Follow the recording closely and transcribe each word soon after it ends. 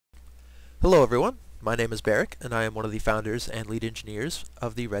Hello everyone, my name is Barrick and I am one of the founders and lead engineers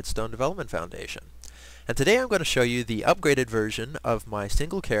of the Redstone Development Foundation. And today I'm going to show you the upgraded version of my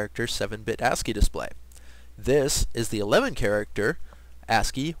single character 7-bit ASCII display. This is the 11-character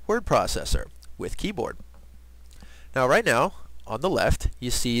ASCII Word Processor with keyboard. Now right now, on the left, you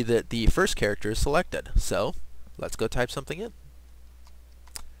see that the first character is selected, so let's go type something in.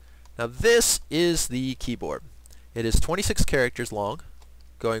 Now this is the keyboard. It is 26 characters long,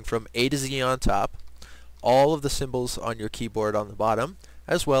 going from A to Z on top, all of the symbols on your keyboard on the bottom,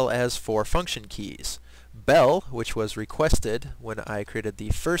 as well as 4 function keys. Bell, which was requested when I created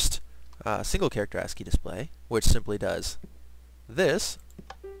the first single character ASCII display, which simply does this.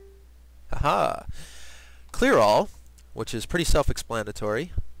 Haha. Clear all, which is pretty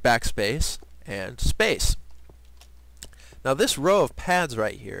self-explanatory, backspace, and space. Now this row of pads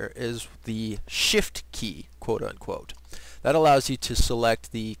right here is the shift key, quote unquote. That allows you to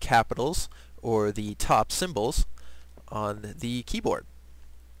select the capitals or the top symbols on the keyboard.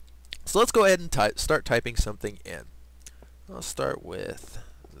 So let's go ahead and start typing something in. I'll start with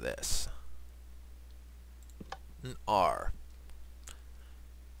this. An R.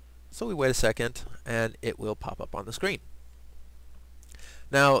 So we wait a second and it will pop up on the screen.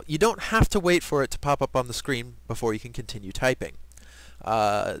 Now you don't have to wait for it to pop up on the screen before you can continue typing.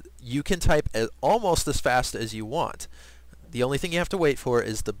 You can type almost as fast as you want. The only thing you have to wait for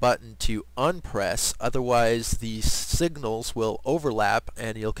is the button to unpress, otherwise the signals will overlap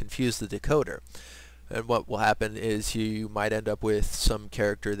and you'll confuse the decoder. And what will happen is you might end up with some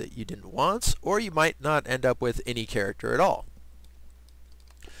character that you didn't want, or you might not end up with any character at all.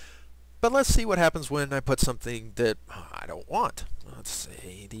 But let's see what happens when I put something that I don't want. Let's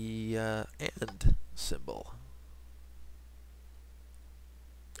say the AND symbol.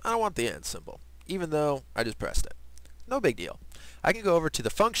 I don't want the AND symbol, even though I just pressed it. No big deal. I can go over to the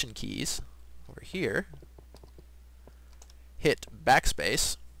function keys over here, hit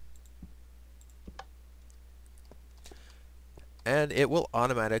backspace, and it will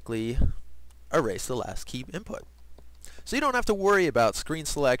automatically erase the last key input. So you don't have to worry about screen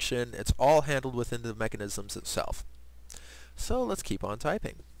selection. It's all handled within the mechanisms itself. So let's keep on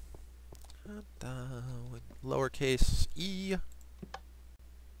typing. Lowercase e.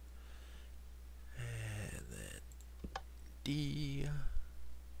 D.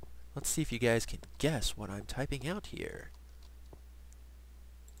 Let's see if you guys can guess what I'm typing out here.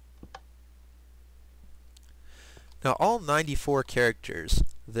 Now all 94 characters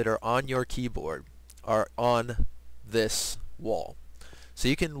that are on your keyboard are on this wall. So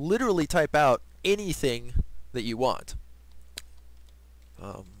you can literally type out anything that you want.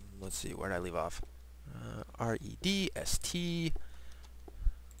 Let's see, where did I leave off? R-E-D-S-T-O.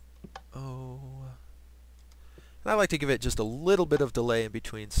 And I like to give it just a little bit of delay in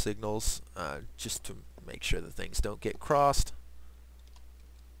between signals, just to make sure that things don't get crossed.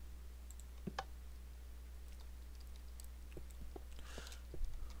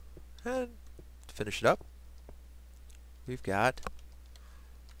 And to finish it up, we've got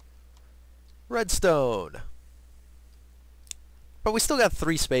Redstone. But we still got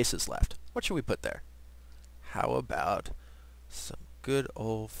 3 spaces left. What should we put there? How about some good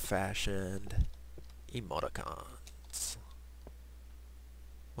old-fashioned emoticons?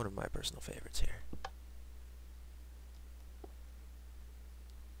 One of my personal favorites here.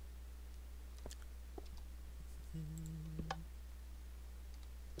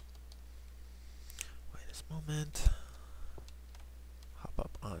 Wait a moment. Hop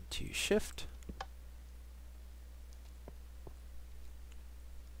up onto Shift.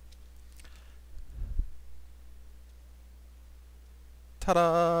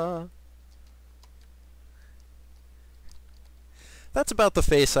 Ta-da! That's about the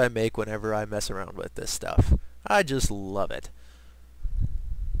face I make whenever I mess around with this stuff. I just love it.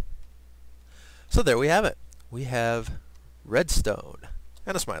 So there we have it. We have Redstone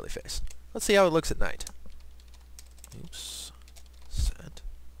and a smiley face. Let's see how it looks at night. Oops. Set.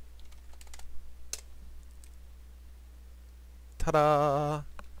 Ta-da!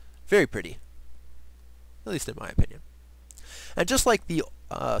 Very pretty. At least in my opinion. And just like the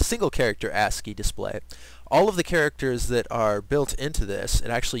single character ASCII display, all of the characters that are built into this, it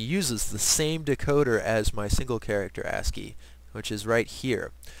actually uses the same decoder as my single character ASCII, which is right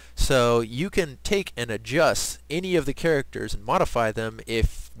here. So you can take and adjust any of the characters and modify them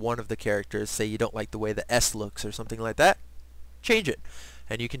if one of the characters, say you don't like the way the S looks or something like that, change it.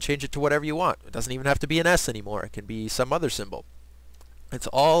 And you can change it to whatever you want. It doesn't even have to be an S anymore. It can be some other symbol. It's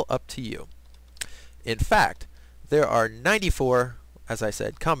all up to you. In fact, there are 94, as I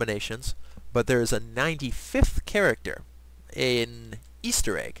said, combinations, but there is a 95th character in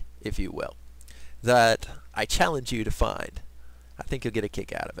Easter egg, if you will, that I challenge you to find. I think you'll get a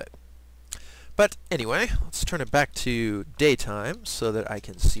kick out of it. But anyway, let's turn it back to daytime so that I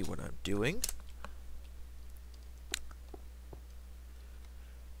can see what I'm doing.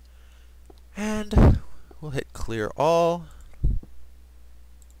 And we'll hit clear all,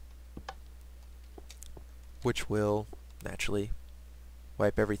 which will naturally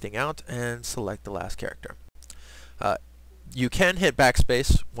wipe everything out and select the last character. You can hit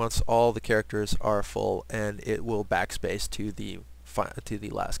backspace once all the characters are full, and it will backspace to the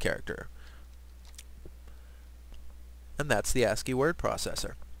last character. And that's the ASCII word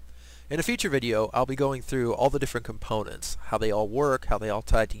processor. In a future video, I'll be going through all the different components, how they all work, how they all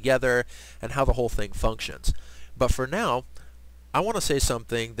tie together, and how the whole thing functions. But for now, I want to say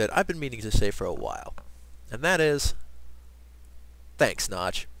something that I've been meaning to say for a while, and that is, thanks,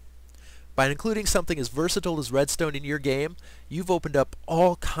 Notch. By including something as versatile as Redstone in your game, you've opened up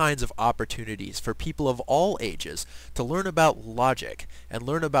all kinds of opportunities for people of all ages to learn about logic and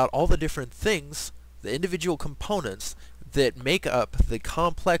learn about all the different things, the individual components that make up the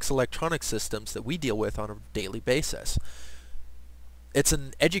complex electronic systems that we deal with on a daily basis. It's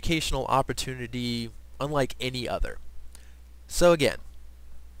an educational opportunity unlike any other. So again,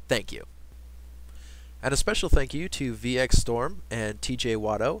 thank you. And a special thank you to VX Storm and TJ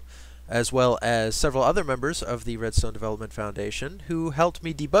Watto, as well as several other members of the Redstone Development Foundation who helped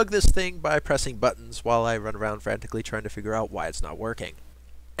me debug this thing by pressing buttons while I run around frantically trying to figure out why it's not working.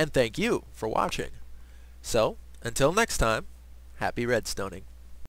 And thank you for watching. So, until next time, happy redstoning.